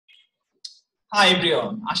Hi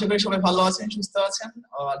everyone, আশা করি সবাই ভালো আছেন, সুস্থ আছেন।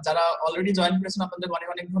 যারা অলরেডি জয়েন করেছেন আপনাদের অনেক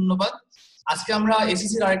অনেক ধন্যবাদ। আজকে আমরা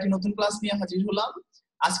এসএসসির আরেকটি নতুন ক্লাস নিয়ে হাজির হলাম।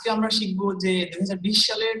 আজকে আমরা শিখবো যে 2020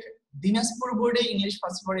 সালের দিনাজপুর বোর্ডে ইংলিশ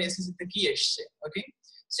ফার্স্ট পেপারে এসএসসি তে কি এসেছে। ওকে,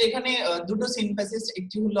 সো এখানে দুটো সিন প্যাসেজ,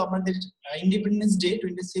 একটি হলো আমাদের ইন্ডিপেন্ডেন্স ডে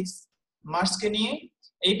 26 মার্চ কে নিয়ে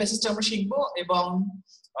এই প্যাসেজটা আমরা শিখবো, এবং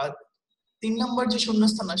 3 নম্বর যে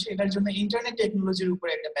শূন্যস্থান আছে এটার জন্য ইন্টারনেট টেকনোলজির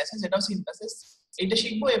উপরে একটা প্যাসেজ, এটাও সিন প্যাসেজ, এটা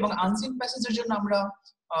শিখবো। এবং আনসিন প্যাসেজের জন্য আমরা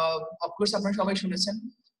অফকোর্স আপনারা সবাই শুনেছেন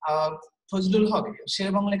ফজলুল হক, শের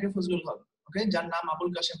বাংলা লেখক ফজলুল হক, ওকে, যার নাম আবুল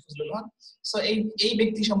কাশেম ফজলুল হক। সো এই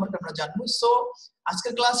ব্যক্তি সম্পর্কে আমরা জানবো। সো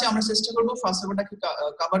আজকের ক্লাসে আমরা চেষ্টা করব ফার্স্ট পেপারটাকে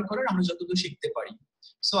কভার করার, আমরা যতদূর শিখতে পারি।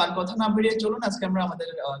 সো আর কথা না বেরিয়ে চলুন আজকে আমরা আমাদের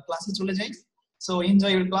ক্লাসে চলে যাই। So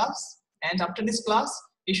enjoy your class, and after this class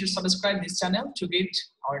you should subscribe this channel to get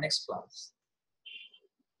our next class.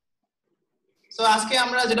 So আজকে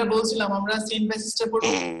আমরা যেটা বলছিলাম, আমরা সিন প্যাসেজটা পড়ব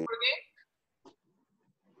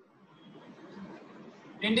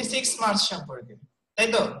 26 মার্চ সম্পর্কে, তাই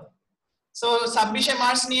তো? সো 26শে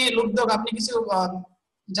মার্চ নিয়ে লোকদক আপনি কিছু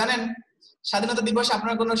জানেন? স্বাধীনতা দিবস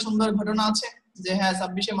আপনার কোনো সুন্দর ঘটনা আছে যে হ্যাঁ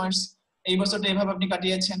 26শে মার্চ এই বছরটা এভাবে আপনি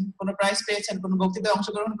কাটিয়েছেন? কোনো প্রাইজ পেয়েছেন? কোনো বক্তৃতায়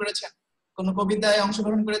অংশগ্রহণ করেছেন? কোনো কবিতায়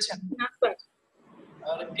অংশগ্রহণ করেছেন? না স্যার।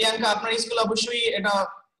 প্রিয়াঙ্কা, আপনার স্কুল অবশ্যই এটা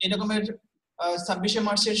এরকমের 26শে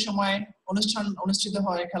মার্চের সময় অনুষ্ঠান অনুষ্ঠিত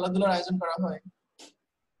হয়, খেলাধুলার আয়োজন করা হয়,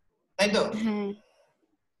 তাই তো? হ্যাঁ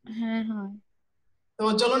হ্যাঁ হয়। তো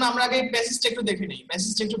চলুন আমরা আগে প্যাসেজটা একটু দেখে নিই,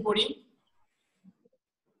 প্যাসেজটা একটু পড়ি।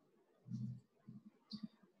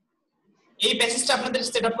 এই প্যাসেজটা আপনাদের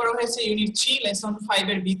সেট আপ করা হয়েছে ইউনিট 3 লেসন 5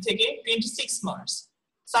 এর বি থেকে। 26 March,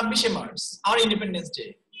 26শে March, hour independence day,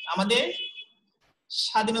 আমাদের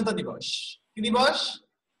স্বাধীনতা দিবস। কি দিবস?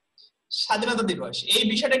 স্বাধীনতা দিবস। এই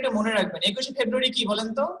বিষয়টা একটু মনে রাখবেন। 21শে ফেব্রুয়ারি কি বলেন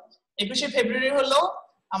তো? 21শে ফেব্রুয়ারি হলো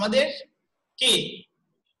আমাদের কি?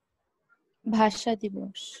 ভাষা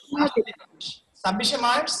দিবস। 26শে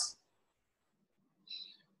মার্চ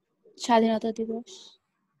স্বাধীনতা দিবস।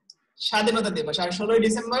 স্বাধীনতা দিবস। আর 16ই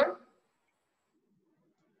ডিসেম্বর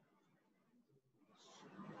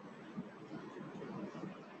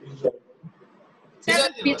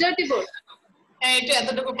বিজয় দিবস। হ্যাঁ, এটা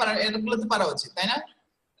এতটুকু পারা, এগুলো তো পারা উচিত, তাই না?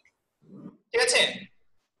 ঠিক আছে।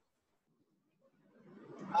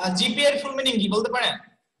 জিপিএ এর ফুল মিনিং কি বলতে পারেন?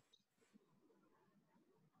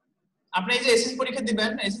 আপনি এই যে এসএসসি পরীক্ষা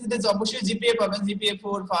দিবেন, এসএসসি তে অবশ্যই জিপিএ পাবেন, জিপিএ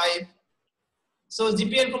 4, 5। সো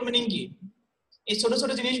জিপিএ এর ফুল মিনিং কি? এই ছোট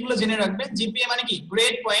ছোট জিনিসগুলো জেনে রাখবেন। জিপিএ মানে কি?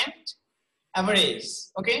 গ্রেড পয়েন্ট এভারেজ,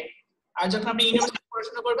 ওকে। আর যখন আপনি ইউনিভার্সিটি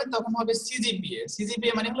পড়াশোনা করবেন তখন হবে সিজিপিএ।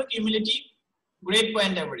 সিজিপিএ মানে হলো cumulative grade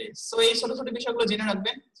point average. So এই ছোট ছোট বিষয়গুলো জেনে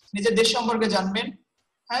রাখবেন। নিজের দেশ সম্পর্কে জানবেন,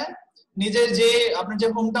 হ্যাঁ, নিজের যে আপনার যে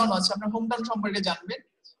হোম টাউন আছে আপনার হোম টাউন সম্পর্কে জানবেন,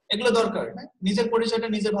 এগুলো দরকার। হ্যাঁ, নিজের পরিচয়টা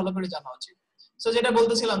নিজে ভালো করে জানা উচিত। সো যেটা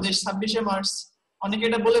বলতেছিলাম যে 26শে মার্চ, অনেকে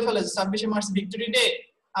এটা বলে ফেলে 26শে মার্চ ভিক্টরি ডে,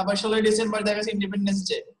 আবার 16ই ডিসেম্বর দেখা গেছে ইন্ডিপেন্ডেন্স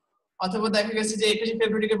ডে, অথবা দেখা গেছে যে 21শে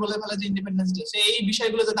ফেব্রুয়ারিকে বলে ফেলে যে ইন্ডিপেন্ডেন্স ডে। সো এই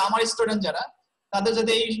বিষয়গুলো যাতে আমার স্টুডেন্ট যারা তাদের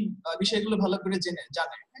যাতে এই বিষয়গুলো ভালো করে জানে,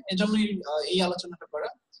 এজন্যই এই আলোচনাটা করা।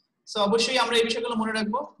 সো অবশ্যই আমরা এই বিষয়গুলো মনে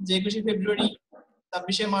রাখবো যে 21শে ফেব্রুয়ারি,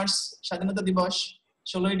 26শে মার্চ স্বাধীনতা দিবস,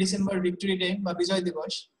 16ই ডিসেম্বর ভিক্টরি ডে বা বিজয়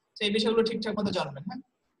দিবস। তো এই বিষয়গুলো ঠিকঠাক মতো জানবেন।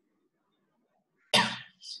 হ্যাঁ,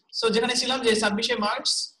 সো যেখানে ছিলাম যে 26শে March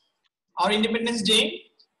our independence day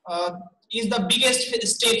is the biggest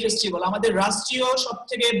state festival. আমাদের রাষ্ট্রীয়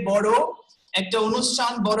সবথেকে বড় একটা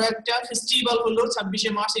অনুষ্ঠান, বড় একটা ফেস্টিভ্যাল হলো 26শে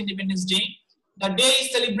March independence day. The day is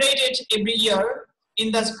celebrated every year in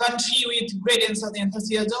the country with great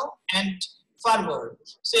enthusiasm and fervor.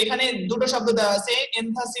 So এখানে দুটো শব্দ দেওয়া আছে,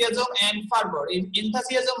 enthusiasm and fervor.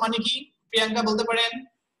 enthusiasm মানে কি প্রিয়াঙ্কা বলতে পারেন?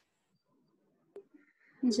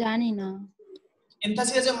 জানি না।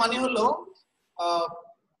 enthusiasm মানে হলো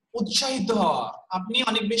উৎসাহিত হওয়া, আপনি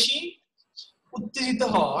অনেক বেশি উত্তেজিত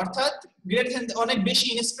হওয়া, অর্থাৎ গ্রেট, অনেক বেশি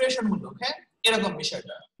ইন্সপিরেশন মূলক। হ্যাঁ, এরকম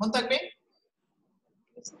বিষয়টা মনে থাকবে।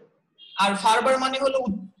 আর ফারবার মানে হলো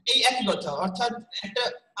এই একই কথা, অর্থাৎ একটা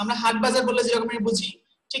আমরা হাট বাজার বলে যেরকম বুঝি,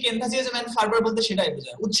 ঠিক এনথাসিয়াজম এন্ড ফারবার বলতে সেটাই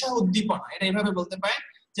বোঝায়, উৎসাহ উদ্দীপনা। এটা এইভাবে বলতে পারেন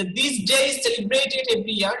যে this day is celebrated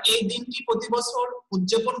every year, এই দিনটি প্রতি বছর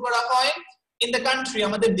উদযাপন করা হয় ইন দ্য কান্ট্রি,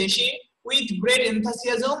 আমাদের দেশে, উইথ গ্রেট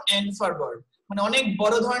এনথাসিয়াজম এন্ড ফারবার, মানে অনেক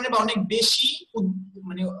বড় ধরনের বা অনেক বেশি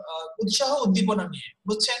মানে উৎসাহ উদ্দীপনা নিয়ে,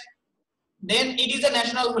 বুঝছেন? দেন it is a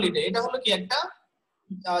national holiday, এটা হলো কি একটা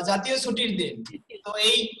জাতীয় ছুটির দিন। তো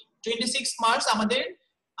এই 26 মার্চ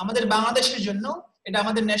আমাদের বাংলাদেশের জন্য এটা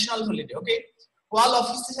আমাদের national holiday. Okay, all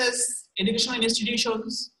offices, educational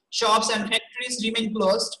institutions, shops and factories remain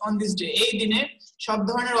closed on this day. এই দিনে সব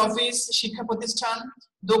ধরনের অফিস, শিক্ষা প্রতিষ্ঠান,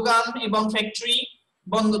 দোকান এবং ফ্যাক্টরি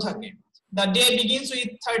বন্ধ থাকে। The day begins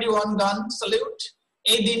with 31 gun salute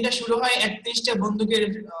এই দিনটা শুরু হয় 31টা বন্দুকের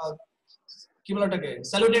কি বলে ওটাকে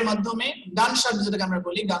স্যালুটের মাধ্যমে, গান শট যেটাকে আমরা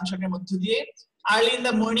বলি, গান শটের মধ্য দিয়ে। Early in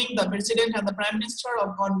the morning, the president and the prime minister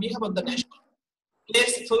on behalf of the nation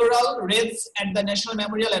place floral wreaths at the national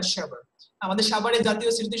memorial at Sabar. আমাদের সাভারে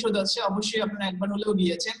জাতীয় স্মৃতিসৌধ আছে, অবশ্যই আপনারা একবার হলেও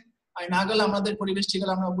গিয়েছেন, আর না গেলে আমাদের পরিবেশ ঠিক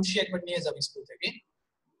হলে আমরা অবশ্যই একবার নিয়ে যাব স্কুল থেকে।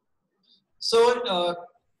 সো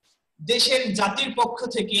দেশের জাতির পক্ষ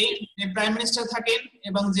থেকে যে প্রাইম মিনিস্টার থাকেন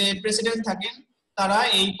এবং যে প্রেসিডেন্ট থাকেন, তারা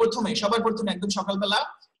এই সবার প্রথমে একদম সকালবেলা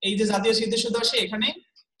এই যে জাতীয় স্মৃতিসৌধ আছে এখানে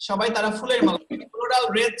সবাই তারা ফুলের মালা, ফ্লোরাল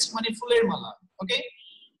রেথস মানে ফুলের মালা, ওকে,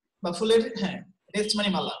 বা ফুলের, হ্যাঁ, রেথস মানে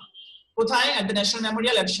মালা, কোথায়? at the national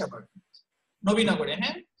memorial at Sabar, নবীনগরে।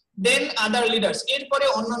 হ্যাঁ, দেন আদার লিডার্স, এরপরে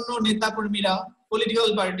অন্যান্য নেতা কর্মীরা, পলিটিক্যাল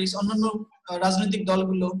পার্টিস, অন্যান্য রাজনৈতিক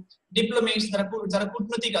দলগুলো, ডিপ্লোমেটস, যারা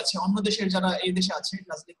কূটনৈতিক আছে অন্য দেশের, যারা এই দেশে আছে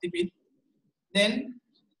রাজনীতিবিদ, দেন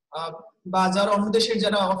বা যারা অন্য দেশের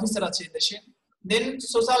যারা অফিসার আছে এই দেশে, দেন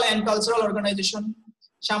সোশ্যাল এন্ড কালচারাল অর্গানাইজেশন,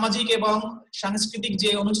 সামাজিক এবং সাংস্কৃতিক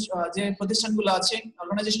যে প্রতিষ্ঠানগুলো আছে,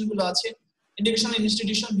 অর্গানাইজেশনগুলো আছে, এডুকেশনাল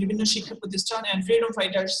ইনস্টিটিউশন, বিভিন্ন শিক্ষা প্রতিষ্ঠান, এন্ড ফ্রিডম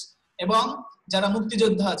ফাইটার্স, এবং যারা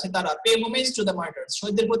মুক্তিযোদ্ধা আছে তারা pay homage to the martyrs,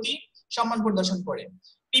 শহীদদের প্রতি সম্মান প্রদর্শন করে।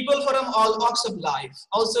 People from all walks of life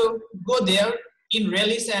also go there in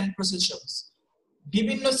Rallis and processions,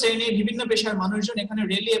 বিভিন্ন শ্রেণী বিভিন্ন পেশার মানুষজন এখানে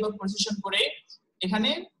র্যালি এবং প্রসেশন করে এখানে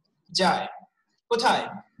যায়। কোথায়?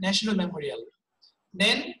 National Memorial.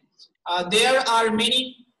 Then there are many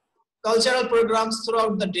cultural programs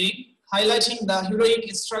throughout the day highlighting the heroic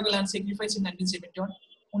struggle and sacrifice in 1971.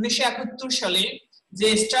 1971 সালে যে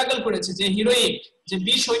স্ট্রাগল করেছে, যে হিরোইক, যে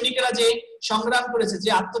বীর সৈনিকরা যে সংগ্রাম করেছে, যে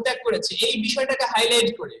আত্মত্যাগ করেছে, এই বিষয়টাকে হাইলাইট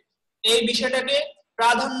করে, এই বিষয়টাকে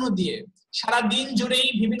প্রাধান্য দিয়ে সারা দিন জুড়েই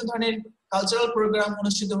বিভিন্ন ধরনের কালচারাল প্রোগ্রাম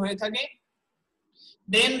অনুষ্ঠিত হয়ে থাকে।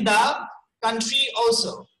 Then the country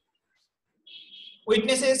also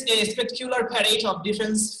witnesses a spectacular parade of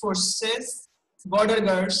defense forces, border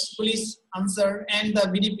guards, police, ANSAR, and the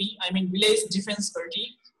BDP, I mean Village Defense Party,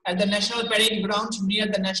 at the National Parade Ground near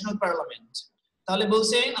the National Parliament. তাহলে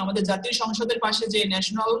বলছে আমাদের জাতীয় সংসদের পাশে যে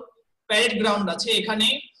national parade ground আছে, এখানে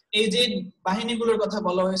এই যে বাহিনীগুলোর কথা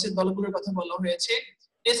বলা হয়েছে, দলগুলোর কথা বলা হয়েছে,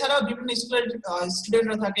 এছাড়াও বিভিন্ন স্কুলের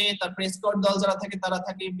স্টুডেন্টরা থাকে, তারপরে স্কাউট দল যারা থাকে তারা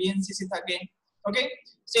থাকে, বিএনসিসি থাকে, ওকে।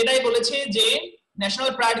 সেটাই বলেছে যে ন্যাশনাল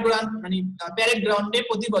প্যারেড গ্রাউন্ড মানে প্যারেড গ্রাউন্ডে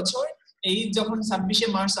প্রতি বছর এই যখন 26শে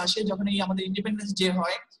মার্চ আসে, যখন এই আমাদের ইন্ডিপেন্ডেন্স ডে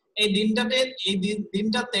হয়, এই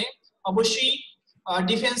দিনটাতে অবশ্যই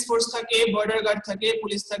ডিফেন্স ফোর্স থাকে, বর্ডার গার্ড থাকে,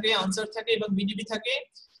 পুলিশ থাকে, আনসার থাকে এবং বিডিবি থাকে।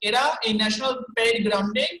 এরা এই ন্যাশনাল প্যারেড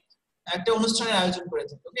গ্রাউন্ডে একটা অনুষ্ঠানের আয়োজন করে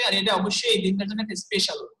থাকে, ওকে। আর এটা অবশ্যই এই দিনটার জন্য একটা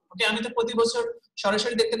স্পেশাল, ওকে। আমি তো প্রতি বছর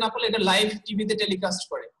সরাসরি দেখতে না পারলে এটা লাইভ টিভিতে টেলিকাস্ট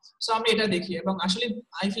করে, সো আমি এটা দেখি এবং আসলে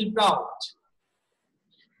I feel proud.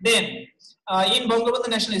 Then in Bangabandhu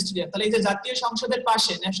national stadium, তাহলে এই যে জাতীয় সংসদের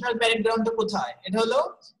পাশে ন্যাশনাল প্যারেড গ্রাউন্ডটা কোথায়?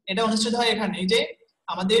 এটা অনুষ্ঠিত হয় এখানে, এই যে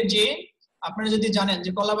আমাদের যে আপনারা যদি জানেন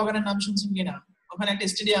যে কলাবাগানের নাম শুনছেন কিনা, ওখানে একটা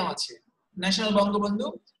স্টেডিয়াম আছে ন্যাশনাল বঙ্গবন্ধু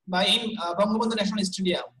বা in Bangabandhu national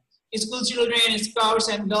stadium. School children, scouts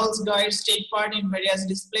and girls guides take part in various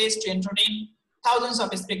displays to entertain thousands of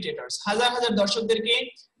spectators. হাজার হাজার দর্শকদেরকে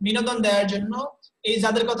বিনোদন দেওয়ার জন্য এই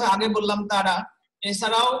যাদের কথা আগে বললাম তারা,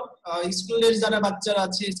 এছাড়াও স্কুলের যারা বাচ্চারা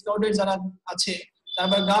আছে, স্কাউটের যারা আছে,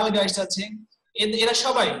 তারপর গার্ল গাইডস আছে, এরা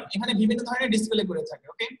সবাই এখানে বিভিন্ন ধরনের ডিসপ্লে করে থাকে,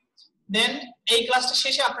 ওকে। দেন এই ক্লাসটা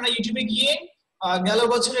শেষে আপনারা ইউটিউবে গিয়ে গেল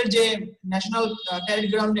বছরের যে ন্যাশনাল প্যারেড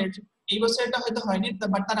গ্রাউন্ডের, এই বছরটা হয়তো হয়নি,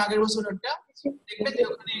 বাট তার আগের বছরটা দেখবেন যে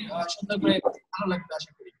ওখানে সুন্দর করে ভালো লাগবে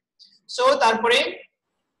আশা করি। সো তারপরে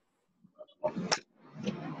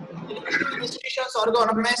institutions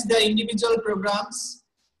organize their individual programs,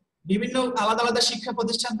 বিভিন্ন আলাদা আলাদা শিক্ষা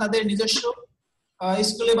প্রতিষ্ঠান তাদের নিজস্ব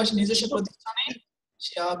স্কুলে বা নিজস্ব প্রতিষ্ঠানে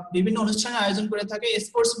বিভিন্ন অনুষ্ঠানের আয়োজন করে থাকে।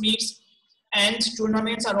 Sports meets and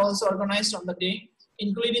tournaments are also organized on the day,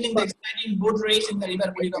 including the exciting boat race in the river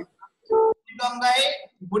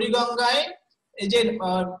বুড়িগঙ্গায় এই যে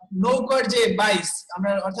নৌকার যে বাইস,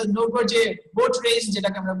 আমরা অর্থাৎ নৌকার যে বোট রেস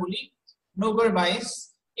যেটাকে আমরা বলি, নৌকার বাইস,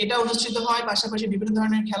 এটা অনুষ্ঠিত হয়। পাশাপাশি বিভিন্ন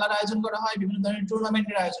ধরনের খেলার আয়োজন করা হয়, বিভিন্ন ধরনের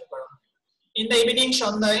টুর্নামেন্টের আয়োজন করা হয়। In the evening,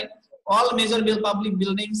 সন্ধ্যায় all major public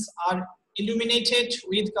buildings are illuminated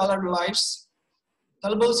with colored lights.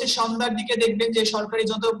 তাহলে বলছে সন্ধ্যার দিকে দেখবেন যে সরকারি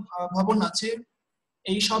যত ভবন আছে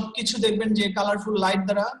এই সব কিছু দেখবেন যে কালারফুল লাইট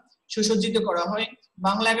দ্বারা সুসজ্জিত করা হয়।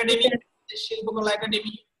 বাংলা একাডেমি, শিল্পকলা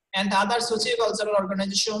academy and other socio-cultural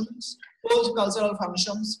organizations hold cultural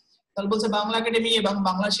functions. তাহলে বলছে বাংলা একাডেমি এবং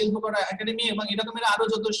বাংলা শিল্পকলা একাডেমি এবং এরকমের আরো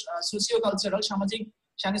যত সোশিও কালচারাল সামাজিক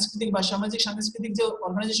সাংস্কৃতিক যে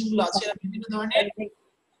অর্গানাইজেশন গুলো আছে এরা বিভিন্ন ধরনের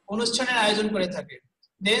অনুষ্ঠানের আয়োজন করে থাকে।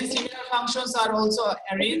 Then similar functions are also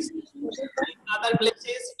arranged in other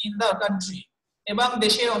places in the country. এবং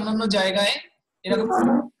দেশের অন্যান্য জায়গায় এরকম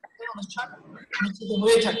অনুষ্ঠান অনুষ্ঠিত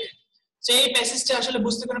হয়ে থাকে। সেই প্যাসেজটা আসলে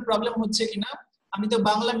বুঝতে কোনো প্রবলেম হচ্ছে কিনা, আমি তো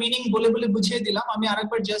বাংলা মিনিং বলে বলে বুঝিয়ে দিলাম, আমি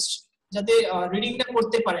আরেকবার জাস্ট যাতে রিডিংটা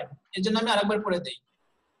করতে পারেন এজন্য আমি আরেকবার পড়ে দেই।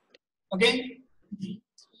 ওকে,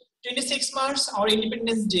 26 March, our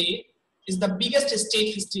Independence Day, is the biggest state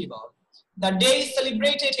festival. The day is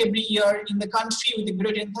celebrated every year in the country with a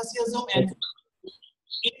great enthusiasm and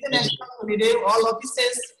in the national holiday. All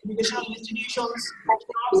offices, educational institutions,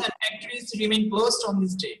 shops and factories remain closed on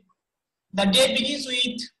this day. The day begins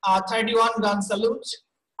with a 31-gun salute.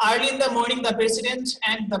 Early in the morning, the President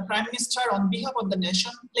and the Prime Minister, on behalf of the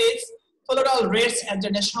nation, place floral wreaths at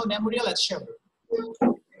the National Memorial at Khyal.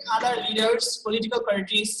 Other leaders, political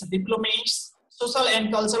parties, diplomats, social and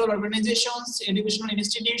cultural organizations, educational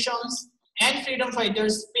institutions, and freedom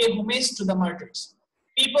fighters pay homage to the martyrs.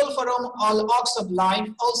 People from all walks of life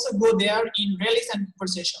also go there in rallies and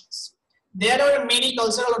processions. There are many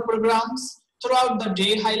cultural programs throughout the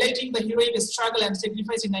day highlighting the heroic struggle and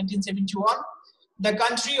sacrifice in 1971. The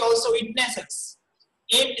country also witnesses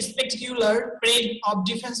a spectacular parade of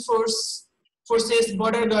defense forces,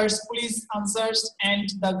 border guards, police answers, and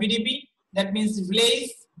the VDP, that means Village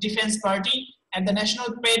Defense Party, at the National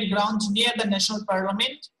Parade Ground near the National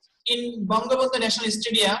Parliament. In Bangabandhu National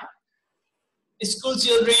Stadium, school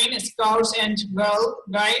children, scouts, and girl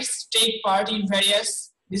guides take part in various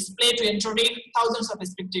displays to entertain thousands of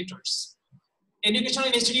spectators. Educational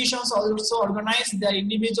institutions also organize their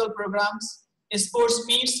individual programs. Sports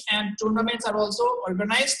meets and tournaments are also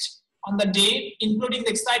organized on the day, including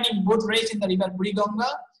the exciting boat race in the river Buriganga.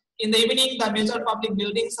 In the evening, the major public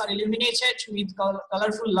buildings are illuminated with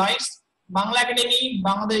colorful lights. Bangla Academy,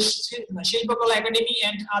 Bangladesh Shilpakala Academy,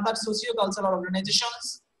 and other socio-cultural organizations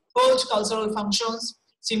hold cultural functions.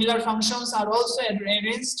 Similar functions are also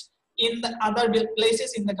arranged in the other places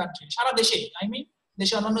in the country. সারা দেশে, I mean,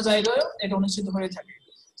 দেশে অন্যান্য জায়গায়ও এটা অনুষ্ঠিত হয়ে থাকে।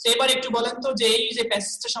 এবার একটু বলেন তো যে এই যে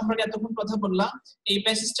প্যাসেজটা সম্পর্কে এতক্ষণ কথা বললাম, এই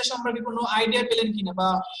প্যাসেজটা সম্পর্কে কোনো আইডিয়া পেলেন কিনা, বা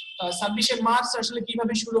 26শে মার্চ আসলে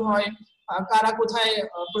কিভাবে শুরু হয়, কারা কোথায়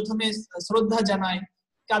প্রথমে শ্রদ্ধা জানায়,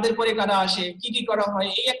 কাদের পরে কারা আসে, কি কি করা হয়,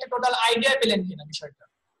 এই একটা টোটাল আইডিয়া পেলেন কিনা বিষয়টা?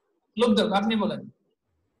 লোকদেব, আপনি বলেন।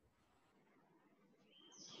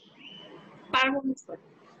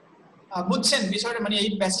 বুঝছেন বিষয়টা, মানে এই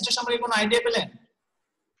প্যাসেজটা সম্পর্কে কোনো আইডিয়া পেলেন?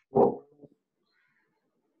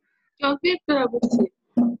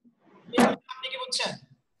 আপনি কি বুঝছেন?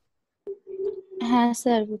 হ্যাঁ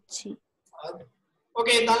স্যার বুঝছি।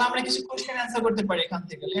 ওকে, তাহলে আমরা কিছু কোশ্চেন অ্যানসার করতে পারি এখান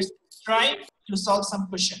থেকে। Let's try to solve some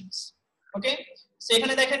questions. Okay, so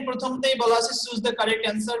এখানে দেখেন প্রথমতেই বলা আছে choose the correct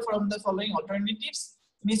answer from the following alternatives.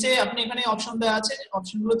 নিচে আপনি এখানে অপশন দেওয়া আছে,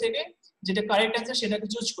 অপশনগুলো থেকে যেটা কারেক্ট অ্যানসার সেটাকে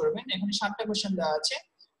চুজ করবেন। এখানে 7টা কোশ্চেন দেওয়া আছে।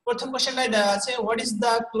 প্রথম কোশ্চেনটাই দেওয়া আছে what is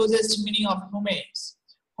the closest meaning of homage.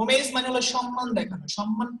 Homage মানে হলো সম্মান দেখানো,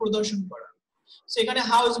 সম্মান প্রদর্শন করা। সো এখানে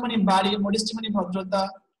হাউস মানে বাড়ি, মডেস্টি মানে ভদ্রতা,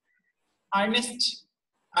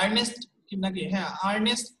 আর্নেস্ট নাকি, হ্যাঁ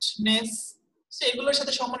আর্নেস্টনেস, এগুলোর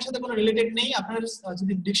সাথে সম্মানের সাথে কোনো রিলেটেড নেই। আপনারা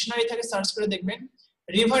যদি ডিকশনারি থেকে সার্চ করে দেখবেন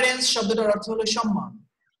রিভারেন্স শব্দটার অর্থ হলো সম্মান।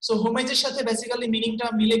 সো হোমেজের সাথে বেসিক্যালি মিনিংটা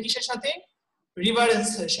মিলে কিসের সাথে?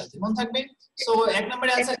 রিভারেন্সের সাথে, মনে থাকবে। সো 1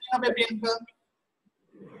 নম্বরের आंसर কি হবে প্রিয়াঙ্কা?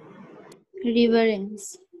 রিভারেন্স।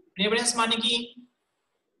 রিভারেন্স মানে কি?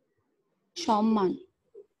 সম্মান।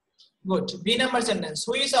 Good. B number sentence,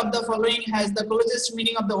 which of the following has the closest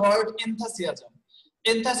meaning of the word এনথাসিয়াজম।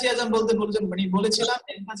 এনথাসিয়াজম বলতে বলেছিলাম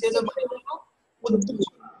এনথাসিয়াজম মানে হলো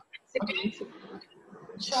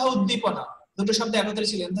উৎসাহ, উদ্দীপনা, দুটো শব্দ একত্রে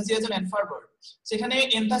ছিল, এনথাসিয়াজম এন্ড ফার্ভার। সেখানে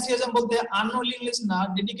এনথাসিয়াজম বলতে আনউইলিংনেস না,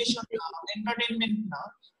 ডেডিকেশন না, এন্টারটেইনমেন্ট না,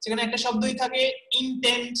 সেখানে একটা শব্দই থাকে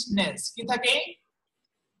ইন্টেন্টনেস। কি থাকে?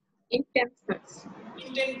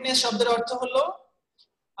 ইন্টেন্টনেস শব্দের অর্থ হলো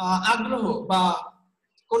আগ্রহ বা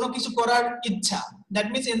কোনো কিছু করার ইচ্ছা। দ্যাট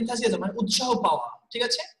মিন্স এনথাসিয়াজম মানে উৎসাহ পাওয়া, ঠিক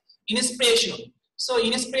আছে? ইন্সপিরেশন, সো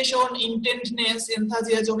ইন্সপিরেশন, ইন্টেন্টনেস,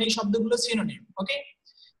 এনথাসিয়াজম এই শব্দগুলো সিনোনিম। ওকে,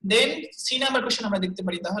 দেন সি নাম্বার কোশ্চেন আমরা দেখতে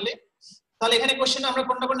পারি। তাহলে এখানে কোশ্চেন আমরা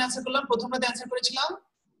কোনটা কোন অ্যানসার করলাম? প্রথমটাতে অ্যানসার করেছিলাম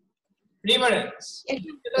রিভারেন্স,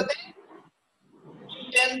 এটাতে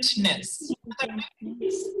ইন্টেন্টনেস।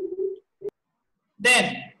 দেন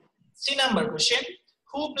সি নাম্বার কোশ্চেন,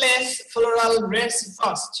 হু প্লেস ফ্লোরাল wreaths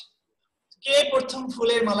ফার্স্ট। কে প্রথম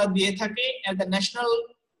ফুলের মালা দিয়ে থাকে এট দ্য ন্যাশনাল।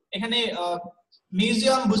 এখানে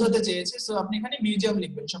মিউজিয়াম বোঝাতে চেয়েছে, সো আপনি এখানে মিউজিয়াম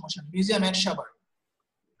লিখবেন, সমস্যা নেই, মিউজিয়াম এর সাভার,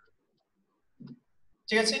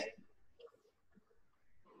 ঠিক আছে?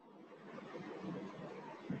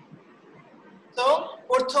 তো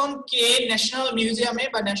প্রথম কে ন্যাশনাল মিউজিয়ামে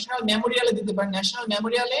বা ন্যাশনাল মেমোরিয়ালে দিতে পারেন। ন্যাশনাল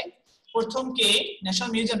মেমোরিয়ালে প্রথম কে, ন্যাশনাল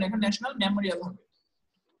মিউজিয়াম এখন ন্যাশনাল মেমোরিয়াল হবে।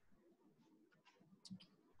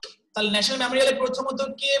 তাহলে ন্যাশনাল মেমোরিয়ালে প্রথমত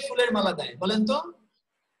কে ফুলের মালা দেয় বলেন তো?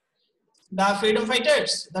 The freedom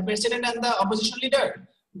fighters, the president and the opposition leader,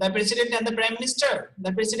 the president and the prime minister,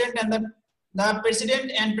 the president and the president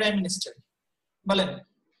and prime minister. বলেন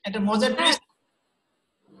একটা মজার টুইস্ট।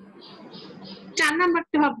 4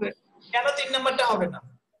 নাম্বারটা হবে। কেন 3 নাম্বারটা হবে না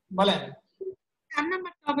বলেন? 4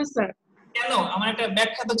 নাম্বারটা হবে স্যার। কেন? আমার একটা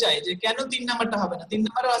ব্যাখ্যা তো চাই যে কেন 3 নাম্বারটা হবে না? 3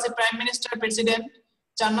 নাম্বারেও আছে প্রাইম মিনিস্টার প্রেসিডেন্ট,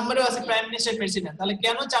 4 নাম্বারেও আছে প্রাইম মিনিস্টার প্রেসিডেন্ট, তাহলে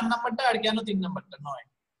কেন 4 নাম্বারটা আর কেন 3 নাম্বারটা নয়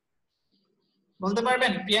বলতে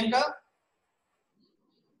পারবেন প্রিয়াঙ্কা?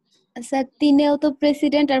 স্যার 3-এও তো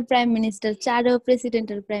প্রেসিডেন্ট আর প্রাইম মিনিস্টার, 4-এও প্রেসিডেন্ট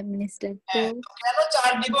আর প্রাইম মিনিস্টার, তো কেন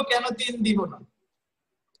 4 দিব কেন 3 দিব না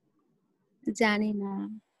জানি না।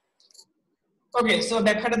 ওকে, সো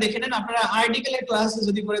ব্যাখ্যাটা দেখে নেন আপনারা আর্টিকেলের ক্লাস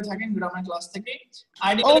যদি করে থাকেন গ্রামার ক্লাস থেকে।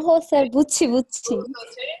 আর্টিকেল ওহো স্যার, বুঝছি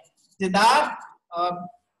যে দা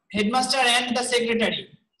হেডমাস্টার এন্ড দা সেক্রেটারি,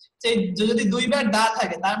 যদি দুইবার দা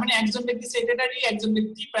থাকে তার মানে একজন ব্যক্তি সেক্রেটারি, একজন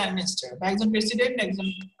ব্যক্তি প্রাইম মিনিস্টার, বা একজন প্রেসিডেন্ট, একজন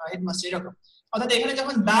হেডমাস্টার, এরকম। অর্থাৎ এখানে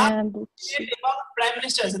যখন দা এবং প্রাইম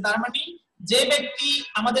মিনিস্টার আছে তার মানে যে ব্যক্তি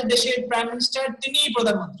আমাদের দেশের প্রাইম মিনিস্টার তিনিই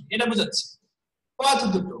প্রধানমন্ত্রী, এটা বোঝাচ্ছে। পথ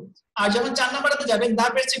দুটো। আর যখন 4 নম্বরেতে যাবেন দা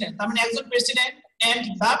প্রেসিডেন্ট, তার মানে একজন president and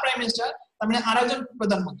the prime minister, তার মানে আরেকজন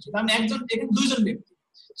প্রধানমন্ত্রী, তার মানে একজন, এখানে দুইজন ব্যক্তি।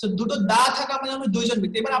 সো দুটো দা থাকা মানে আমরা দুইজন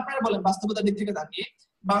ব্যক্তি। এবার আপনারা বলেন বাস্তবতার দিক থেকে তাকিয়ে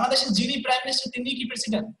বাংলাদেশের যিনি প্রাইম মিনিস্টার তিনি কি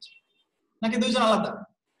প্রেসিডেন্ট নাকি দুইজন আলাদা?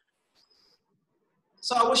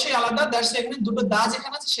 সো অবশ্যই আলাদা। দ্যাটস এখানে দুটো দা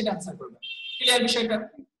যেখানে আছে সেটা आंसर করবেন। ক্লিয়ার বিষয়টা?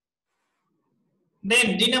 দেন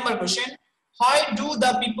D number question, why do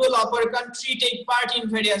the people of our country take part in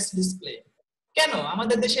various display? কেন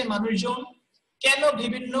আমাদের দেশের মানুষজন কেন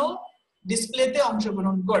বিভিন্ন ডিসপ্লেতে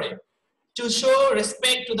অংশগ্রহণ করে? To show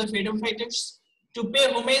respect to the freedom fighters, to pay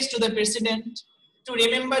homage to the president, to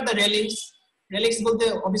remember the relics, relics বলতে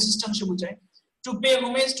অবশিষ্ট অংশ বোঝায়, to pay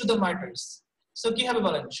homage to the martyrs. So কি হবে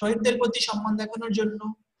বলেন? শহীদদের প্রতি সম্মান দেখানোর জন্য,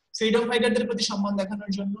 ফ্রিডম ফাইটারদের প্রতি সম্মান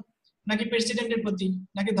দেখানোর জন্য, নাকি প্রেসিডেন্টের প্রতি,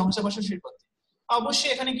 নাকি ধ্বংসাবশেষের প্রতি?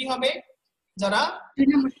 অবশ্যই এখানে কি হবে? যারা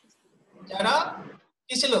যারা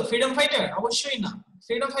কি ছিল ফ্রিডম ফাইটার? অবশ্যই না।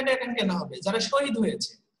 ফ্রিডম ফাইটার এখানে কেন হবে? যারা শহীদ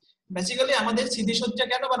হয়েছে। বেসিক্যালি আমাদের স্মৃতিসৌধটা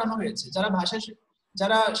কেন বানানো হয়েছে? যারা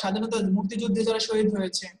যারা স্বাধীনতা মুক্তিযুদ্ধে যারা শহীদ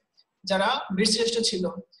হয়েছে, যারা বীরশ্রেষ্ঠ ছিল,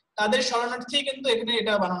 তাদের শরণার্থী কিন্তু এখানে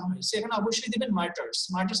এটা বানানো হয়েছে। এখানে অবশ্যই দিবেন মার্টার্স।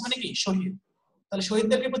 মার্টার্স মানে কি? শহীদ। তাহলে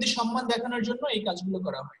শহীদদের প্রতি সম্মান দেখানোর জন্য এই কাজগুলো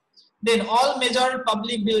করা হয়। দেন all major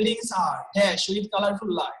public buildings R dash with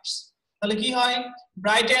colourful lights. তাহলে কি হয়?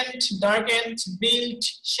 ব্রাইটেন্ড, ডার্কেন্ড, বিল্ট,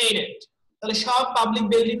 শেডেড। তাহলে সব পাবলিক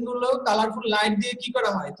বিল্ডিং গুলো কালারফুল লাইট দিয়ে কি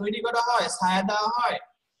করা হয়? তৈরি করা হয়, ছায়া দেওয়া হয়,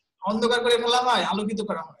 অন্ধকার করে ফেলা হয়, আলোকিত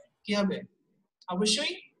করা হয়। কি হবে?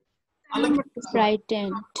 অবশ্যই আলোকিত,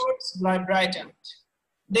 ব্রাইটেন্ড।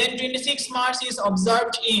 Then 26 March is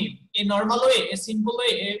observed in a normal way, a simple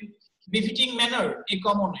way, a befitting manner, a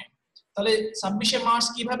common way. তাহলে 26শে মার্চ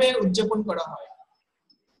কিভাবে উদযাপন করা হয়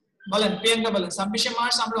বলেন প্রিয়াঙ্কা বলেন? 26শে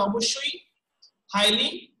মার্চ আমরা অবশ্যই হাইলি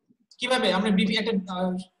কিভাবে আমরা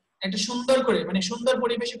একটা সুন্দর করে, মানে সুন্দর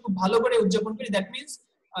পরিবেশে খুব ভালো করে উদযাপন করি। That means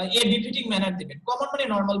a befitting manner দিবেন। কমন মানে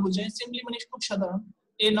নরমাল বোঝায়, সিম্পলি মানে খুব সাধারণ।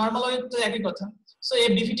 এ নরমাল ওয়ে তো একই কথা। সো এ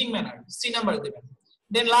বিফিটিং ম্যানার, সি নাম্বার দিবেন।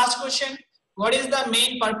 দেন last question, what is the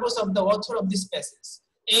main purpose of the author of this passage?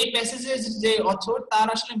 এই প্যাসেজের যে অথর তার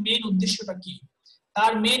আসলে মেইন উদ্দেশ্যটা কি?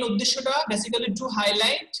 তার মেইন উদ্দেশ্যটা basically to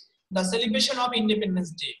highlight the celebration of independence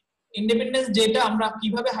day. Independence data আমরা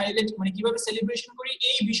কিভাবে হাইলাইট, মানে কিভাবে সেলিব্রেশন করি,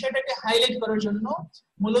 এই বিষয়টাকে হাইলাইট করার জন্য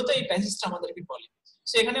মূলত এই প্যাসেজটা আমাদেরকে বলে।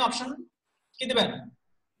 সো এখানে অপশন কি দিবেন?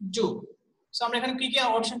 টু। সো আমরা এখানে কি কি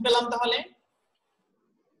অপশন পেলাম তাহলে?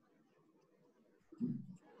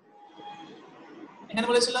 এখানে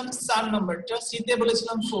বলেছিলাম 4 নাম্বারটা, সি তে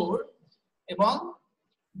বলেছিলাম 4, এবং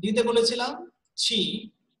ডি তে বলেছিলাম 3,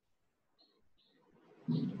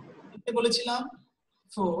 ই তে বলেছিলাম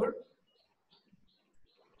 4,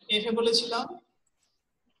 এফ এ বলেছিলাম,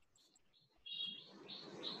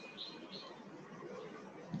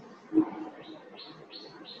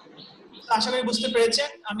 আশা করি বুঝতে পেরেছেন।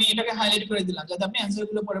 আমি এটাকে হাইলাইট করে দিলাম যাতে আপনি অ্যানসার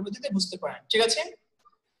গুলো পরবর্তীতে বুঝতে পারেন। ঠিক আছে?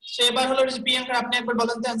 সো এবার হলো যে প্রিয়াঙ্কা আপনি একবার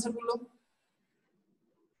বলেন তো অ্যানসার গুলো।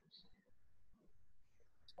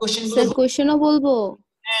 স্যার কোশ্চেনও বলবো?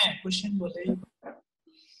 হ্যাঁ, কোশ্চেন বলে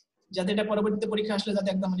যাতে এটা পরবর্তীতে পরীক্ষা আসলে যাতে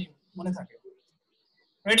একদম মনে থাকে।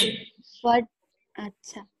 Ready?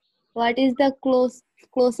 What is the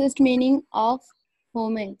closest meaning of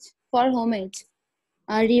homage? For homage,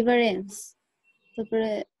 reverence.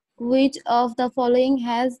 Which of the following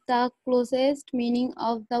has the closest meaning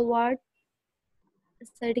of the word?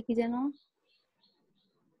 Sorry, কি জানো?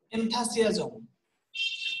 Enthusiasm.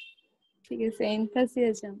 ঠিক আছে,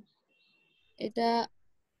 enthusiasm. এটা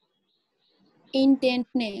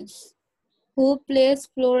intentness. Who plays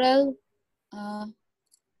floral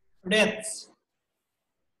Deaths.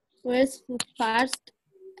 was first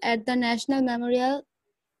at the National Memorial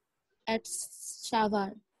at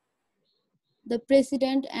Shavar, the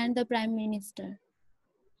President and the Prime Minister.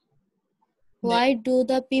 Why do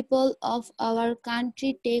the people of our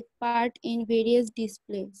country take part in various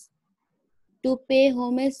displays? To pay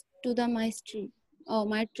homage to the martyrs.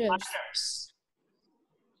 Martyrs.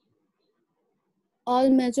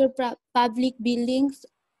 All major public buildings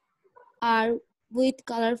are with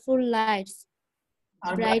colorful lights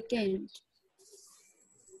brightened.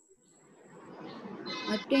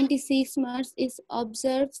 26 March is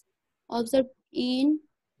observed in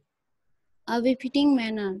a befitting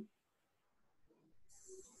manner.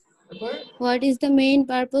 What is the main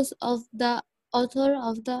purpose of the author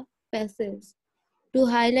of the passage? To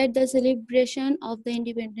highlight the celebration of the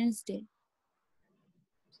Independence Day.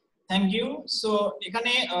 Thank you. So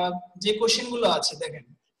এখানে যে question গুলো আছে দেখেন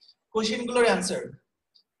question গুলোর answer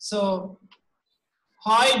so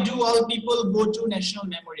why do all people go to national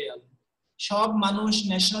memorial সব মানুষ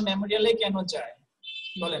national মেমোরিয়ালে কেন যায়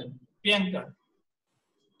বলেন প্রিয়াঙ্কা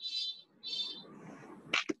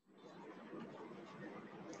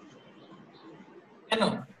কেন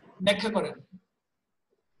ব্যাখ্যা করেন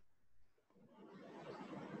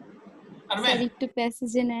আরমান একটু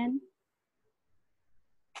প্যাসেজে নেন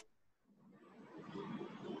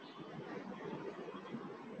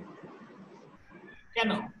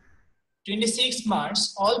কেন 26 মার্চ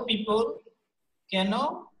all people কেন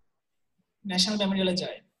ন্যাশনাল মেমোরিয়ালে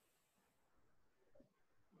যায়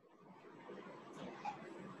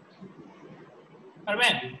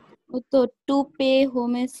পারবেন তো to pay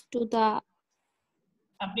homage to the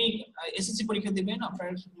আপনি এসএসসি পরীক্ষা দিবেন আপনার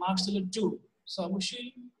মার্কস হলো 2 সো অবশ্যই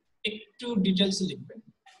একটু ডিটেইলস লিখবেন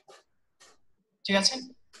ঠিক আছে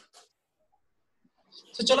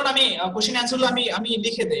তো চলুন আমি কোশ্চেন অ্যানসারগুলো আমি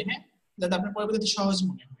লিখে দেই হ্যাঁ যাতে আপনার পরবর্তীতে সহজ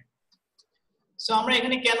মনে হয় সো আমরা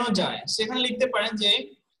এখানে কেন যাই সেখানে লিখতে পারেন যে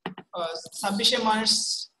 26 মার্চ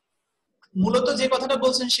মূলত যে কথাটা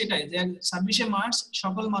বলছেন সেটাই যে 26 মার্চ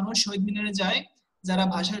সকল মানুষ শহীদ মিনারে যায় যারা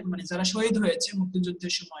যারা শহীদ হয়েছে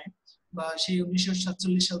মুক্তিযুদ্ধের সময় বা সেই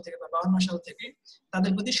 1947 সাল থেকে বা 52 সাল থেকে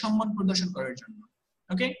তাদের প্রতি সম্মান প্রদর্শন করার জন্য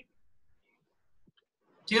ওকে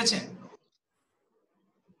ঠিক আছে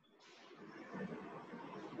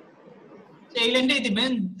এই লাইনটাই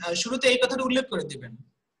দিবেন শুরুতে এই কথাটা উল্লেখ করে দিবেন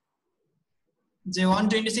যে on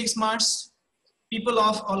 26 March people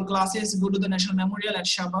of all classes go to the National Memorial at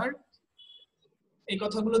Shabar এই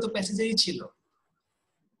কথাগুলো তো প্যাসেজেই ছিল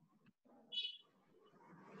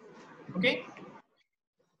ওকে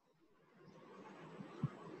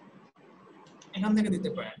এখান থেকে দিতে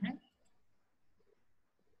পারেন হ্যাঁ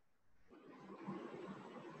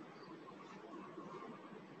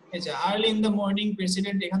এই যে early in the morning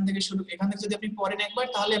president এখান থেকে যদি আপনি পড়েন একবার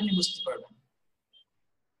তাহলে আপনি বুঝতে পারবেন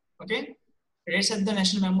ওকে race at the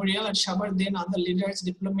national Memorial at শাবার then other leaders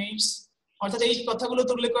diplomats অর্থাৎ এই কথাগুলো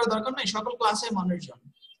তো উল্লেখ করা দরকার নাই সকল ক্লাসের মানুষজন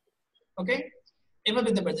ওকে এভাবে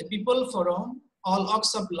দিতে পারে যে people from all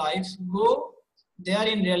walks of life go there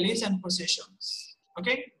in rallies and processions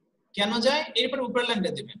ওকে কেন যায় এরপর উপরের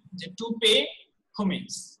লাইনটা দিবেন যে to pay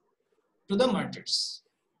homage to the martyrs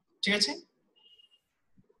ঠিক আছে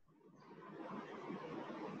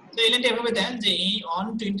তো এই লাইনটা এভাবে দেন যে on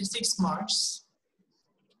 26 March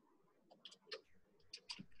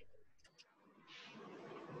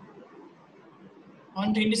on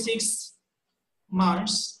 26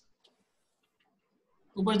 March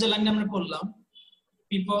উপর যে লাইনটা আমরা পড়লাম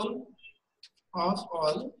people of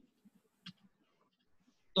all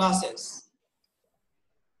classes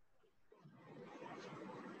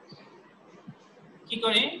কি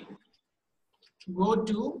করে go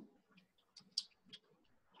to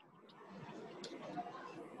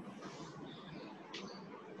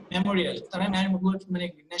মেমোরিয়াল তারা মানে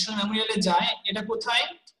ন্যাশনাল মেমোরিয়ালে যায় এটা কোথায়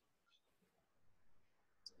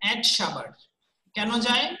এট শাবার কেন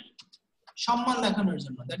যায় সম্মান দেখানোর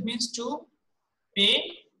জন্য that means to pay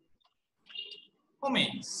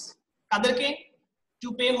homage কাদেরকে to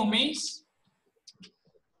pay homage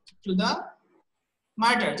to the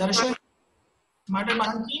martyr যারা মার্টার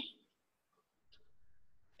মানে কি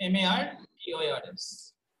MARTYRS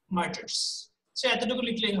মার্টার্স সো এতটুকু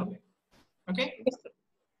লিখলেই হবে ওকে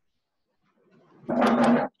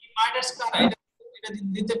মার্টার্স কারা এটা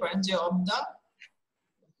দিতে পারেন যে অফ দা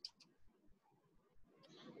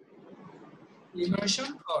লিবারেশন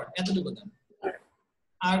অর এতটুকু দেন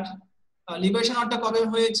আর লিবারেশন অরটা কবে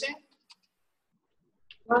হয়েছে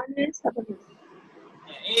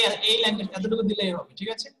এই লাইনটা এতটুকু দিলেই হবে ঠিক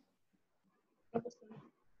আছে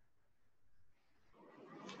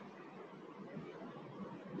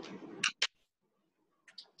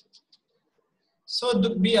সো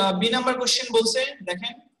বি নাম্বার কোশ্চেন বলছে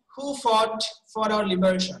দেখেন who fought for our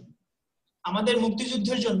liberation? আমাদের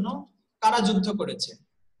মুক্তিযুদ্ধের জন্য কারা যুদ্ধ করেছে?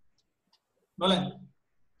 বলেন,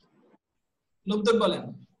 লোকদের বলেন।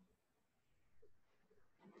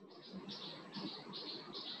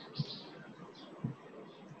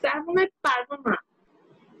 স্যার মনে হয় পারবো না।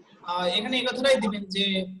 এখানে এই কথাটাই দিবেন যে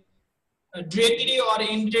directly or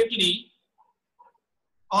indirectly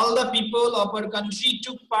all the people of our country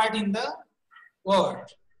took part in the war.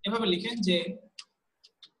 এভাবে লিখেন যে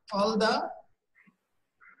all the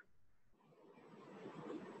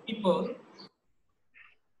people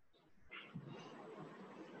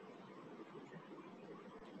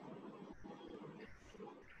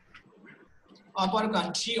of our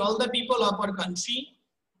country, all the people of our country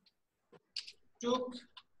took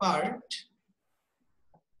part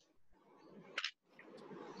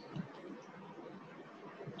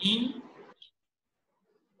in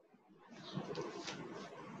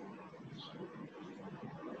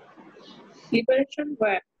liberation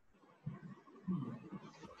war.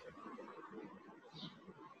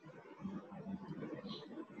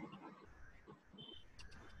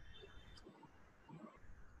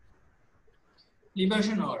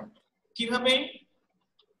 Liberation war. কিভাবে?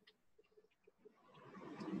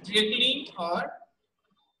 Directly or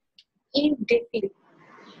indirectly.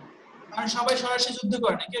 কারণ সবাই সরাসরি যুদ্ধ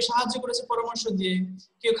করে না, কেউ সাহায্য করেছে পরামর্শ দিয়ে,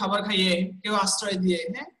 কেউ খাবার খাইয়ে, কেউ আশ্রয় দিয়ে,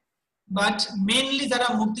 হ্যাঁ। বাট মেইনলি যারা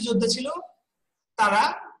মুক্তিযোদ্ধা ছিল তারা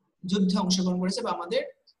যুদ্ধে অংশগ্রহণ করেছে বা আমাদের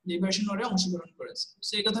লিবারেশন ওয়ারে অংশগ্রহণ করেছে।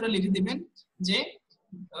 সো এই কথাটা লিখে দিবেন যে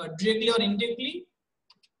ডিরেক্টলি অর ইনডিরেক্টলি।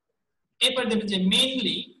 এরপর দেবেন যে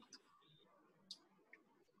মেইনলি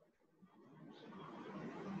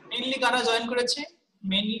কারা জয়েন করেছে?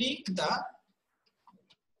 মেইনলি দা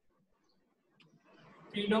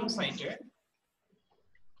freedom fighter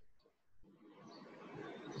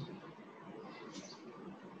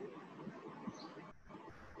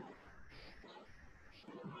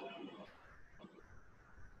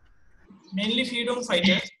mainly freedom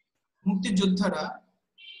fighter মুক্তিযোদ্ধারা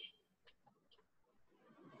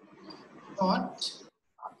fought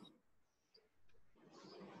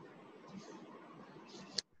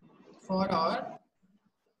for our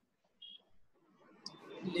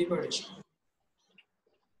liberation.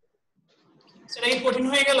 সেটা কি কঠিন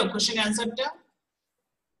হয়ে গেল কোশ্চেন অ্যানসারটা?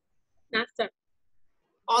 না sir.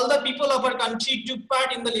 all the people of our country took part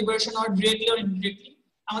in the liberation or directly or indirectly.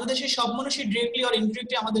 আমাদের দেশের সব মানুষই directly or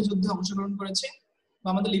indirectly আমাদের যুদ্ধে অংশগ্রহণ করেছে বা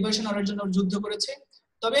আমাদের লিবারেশন ওয়ারের জন্য যুদ্ধ করেছে।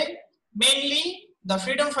 তবে mainly the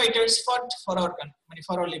freedom fighters fought for our country, মানে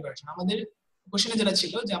for our liberation. আমাদের কোশ্চেনে যেটা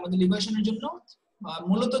ছিল যে আমাদের লিবারেশনের জন্য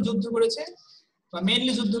মূলত যুদ্ধ করেছে বা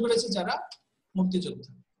মেইনলি যুদ্ধ করেছে যারা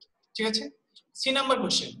মুক্তিযোদ্ধা। ঠিক আছে। C number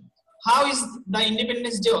question, how is the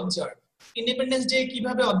independence day observe? Independence day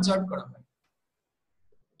কিভাবে অবজার্ভ করা হয়?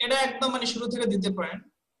 এটা একদম মানে শুরু থেকে দিতে পারেন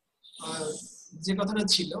যে কথাটা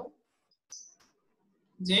ছিল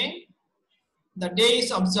যে the day is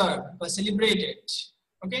observed বা celebrated,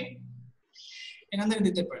 ওকে, এখান থেকে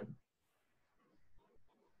দিতে পারেন।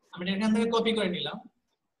 আমি এখান থেকে কপি করে নিলাম,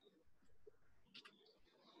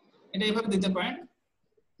 এটা এইভাবে দিতে পারেন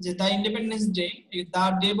যে the independence day, the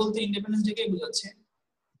day বলতে ইন্ডিপেন্ডেন্স ডে কে বোঝাচ্ছে?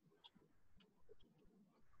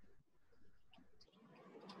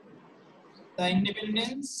 the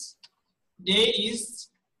independence day is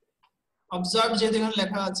observed, যে এখানে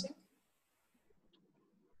লেখা আছে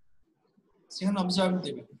সেখানে observed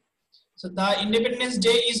দিবেন। so the independence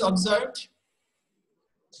day is observed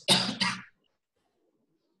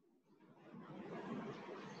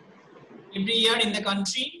every year in the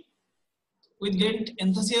country with great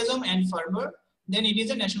enthusiasm and fervor, then it is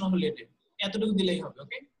a national holiday. এতটুকু দিলেই হবে,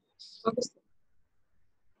 ওকে।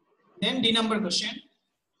 then D number question,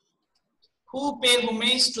 who pay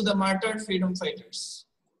homage to the martyred freedom fighters?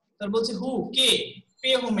 তার বলছে who, K,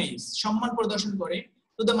 pay homage সম্মান প্রদর্শন করে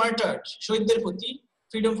to the martyred শহীদদের প্রতি,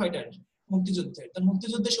 freedom fighter মুক্তিযুদ্ধের, তার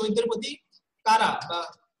মুক্তিযুদ্ধের শহীদদের প্রতি কারা বা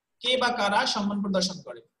কে বা কারা সম্মান প্রদর্শন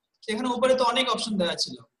করে। এখানে উপরে তো অনেক অপশন দেওয়া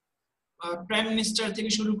ছিল, প্রাইম মিনিস্টার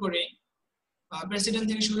থেকে শুরু করে প্রেসিডেন্ট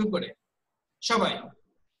থেকে শুরু করে সবাই,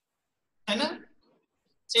 তাই না?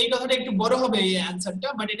 সেই কথাটা একটু বড় হবে এই অ্যানসারটা,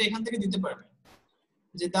 বাট এটা এখান থেকে দিতে পারবে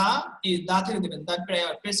যে দা থেকে দিবেন, the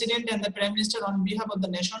president and the prime minister on behalf of the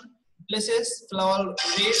nation places flower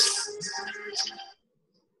rates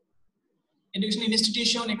education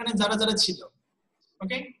institution, এখানে যারা যারা ছিল,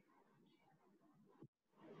 ওকে।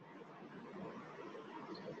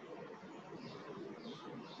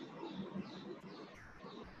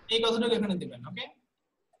 এই কথাটাকে এখানে দিবেন, ওকে।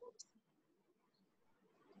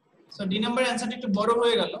 সো ডি নাম্বার অ্যানসারটা একটু বড়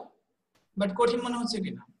হয়ে গেল, বাট কঠিন মনে হচ্ছে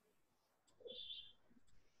কিনা?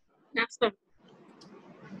 না স্যার।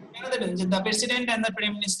 কেন দেবেন যে the president and the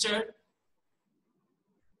prime minister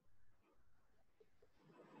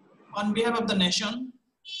on behalf of the nation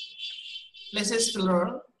places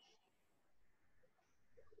plural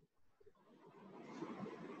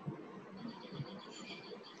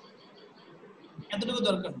এতটুকু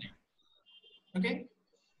দরকার নেই ওকে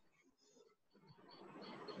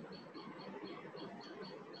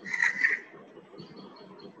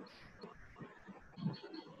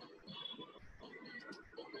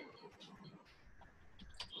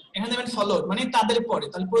এখানে দেবেন ফলোড মানে তাদের পরে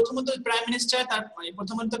তাহলে প্রথমত প্রাইম মিনিস্টার তার মানে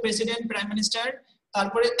প্রথমত প্রেসিডেন্ট প্রাইম মিনিস্টার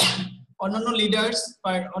তারপরে অন্যান্য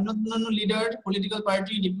leader political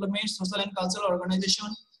party diplomat social and cultural organisation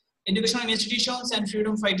educational institutions and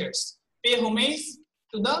freedom fighters pay homage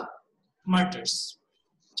to the martyrs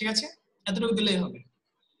ঠিক আছে এতটুকু দিলেই হবে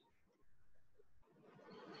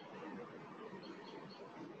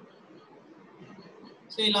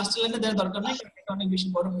সেই লাস্ট লাইনে দেওয়ার দরকার নাই কারণ এটা অনেক বেশি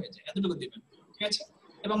বড় হয়ে যায় এতটুকু দিবেন ঠিক আছে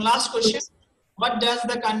এবং last question what does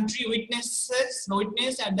the country witness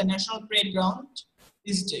at the national parade ground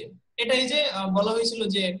this day এটা এই যে বলা হয়েছিল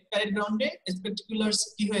যে প্যারেড গ্রাউন্ডে স্পেকটাকুলারস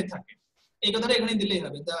কি হয়ে থাকে এই কথাটা এখানে দিলেই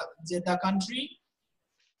হবে the country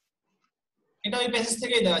এটা ওই প্যাসেজ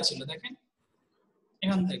থেকেই দেওয়া ছিল দেখেন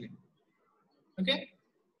এখান থেকে ওকে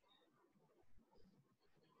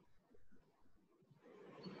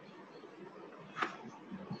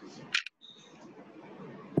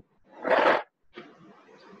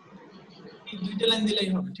দুইটা লাইন দিলেই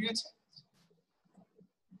হবে ঠিক আছে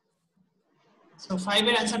সো 5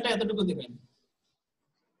 এর অ্যানসারটা এতটুকু দিবেন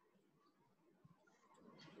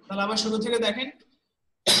তাহলে আবার শুরু থেকে দেখেন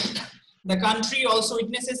The country also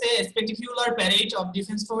witnesses a spectacular parade of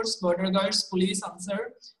defense force, border guards, police, answer,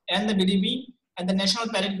 and the BDB at the national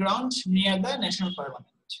parade ground near the national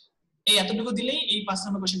parliament. এই এতটুকু দিলেই এই 5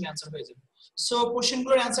 নম্বর কোশ্চেনের অ্যানসার হয়ে যাবে সো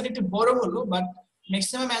কোশ্চেনগুলোর অ্যানসার একটু বড় হলো বাট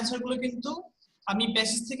ম্যাক্সিমাম অ্যানসারগুলো কিন্তু আমি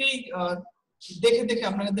প্যাসেজ থেকেই দেখে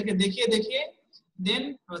আপনাদেরকে দেখিয়ে দেন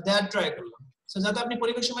দেয়ার ট্রাই করলাম সো যাতে আপনি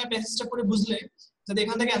পরীক্ষার সময় প্যাসেজটা পড়ে বুঝলে যাতে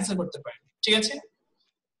এখান থেকে অ্যানসার করতে পারেন ঠিক আছে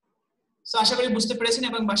সো আশা করি বুঝতে পেরেছেন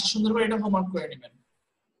এবং বাসায় সুন্দর করে এটা হোমওয়ার্ক করে নেবেন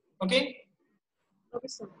ওকে ওকে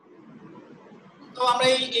স্যার তো আমরা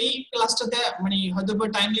এই ক্লাসটাতে মানে হয়তো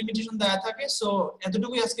টাইম লিমিটেশন দেয়া থাকে সো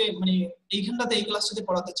এতটুকুই আজকে মানে এইখানটাতে এই ক্লাসটাতে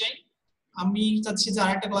পড়াতে চাই আমি চাচ্ছি যে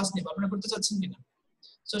আরেকটা ক্লাস নেব আপনারা করতে চাচ্ছেন কিনা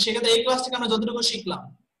সো সেক্ষেত্রে এই ক্লাস থেকে আমরা যতটুকু শিখলাম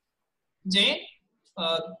যে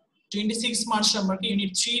 26 মার্চ আমরা কি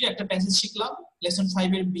ইউনিট 3 এর একটা প্যাসেজ শিখলাম লেসন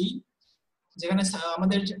 5 এর বি যেখানে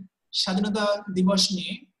আমাদের স্বাধীনতা দিবস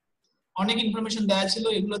নিয়ে অনেক ইনফরমেশন দেয়া ছিল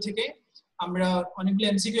এগুলো থেকে আমরা অনেকগুলো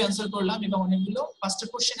এমসিকিউ অ্যানসার করলাম এবং অনেকগুলো ফার্স্ট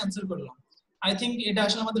কোশ্চেন অ্যানসার করলাম আই থিংক এটা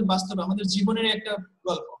আসলে আমাদের বাস্তব আমাদের জীবনের একটা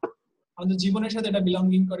গল্প আমাদের জীবনের সাথে এটা বিলং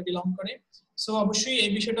করে সো অবশ্যই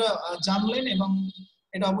এই বিষয়টা জানলেন এবং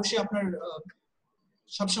এটা অবশ্যই আপনার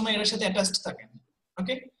সব সময় এর সাথে অ্যাটাচড থাকেন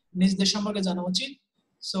ওকে নিজেদের সম্পর্কে জানা উচিত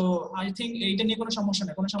সো আই থিংক এইটা নিয়ে কোনো সমস্যা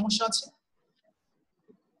নেই কোনো সমস্যা আছে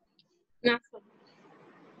না স্যার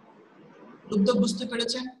উদ্যোগ বুঝতে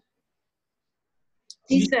পেরেছেন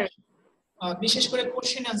জি স্যার বিশেষ করে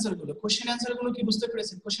কোশ্চেন অ্যানসার গুলো কি বুঝতে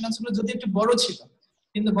পেরেছেন কোশ্চেন অ্যানসার গুলো যদি একটু বড় ছিল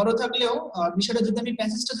কিন্তু বড় থাকলেও বিষয়টা যদি আমি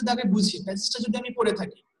প্যাসেজটা যদি আগে বুঝি প্যাসেজটা যদি আমি পড়ে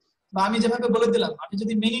থাকি বা আমি যেভাবে বলে দিলাম আপনি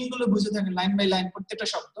যদি মিনিং গুলো বুঝে থাকেন লাইন বাই লাইন প্রত্যেকটা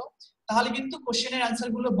শব্দ তাহলে কিন্তু কোশ্চেনের অ্যানসার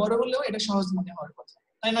গুলো বড় হলেও এটা সহজ মনে হওয়ার কথা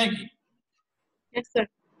তাই নয় কি यस স্যার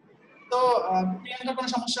তো প্রিয়াঙ্কা কোনো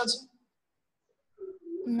সমস্যা আছে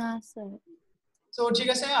না স্যার তো ঠিক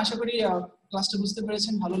আছে আশা করি ক্লাসটা বুঝতে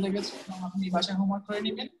পেরেছেন ভালো লেগেছে এবং আপনি বাসায় হোমওয়ার্ক করে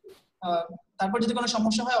নেবেন তারপর যদি কোনো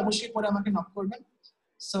সমস্যা হয় অবশ্যই পরে আমাকে নক করবেন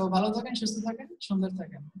সো ভালো থাকেন সুস্থ থাকেন সুন্দর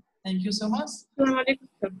থাকেন থ্যাংক ইউ সো মাচ আসসালামু আলাইকুম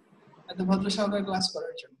স্যার এত ভদ্র সহকারে ক্লাস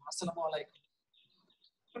করার জন্য আসসালামু আলাইকুম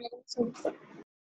ওয়ালাইকুম আসসালাম স্যার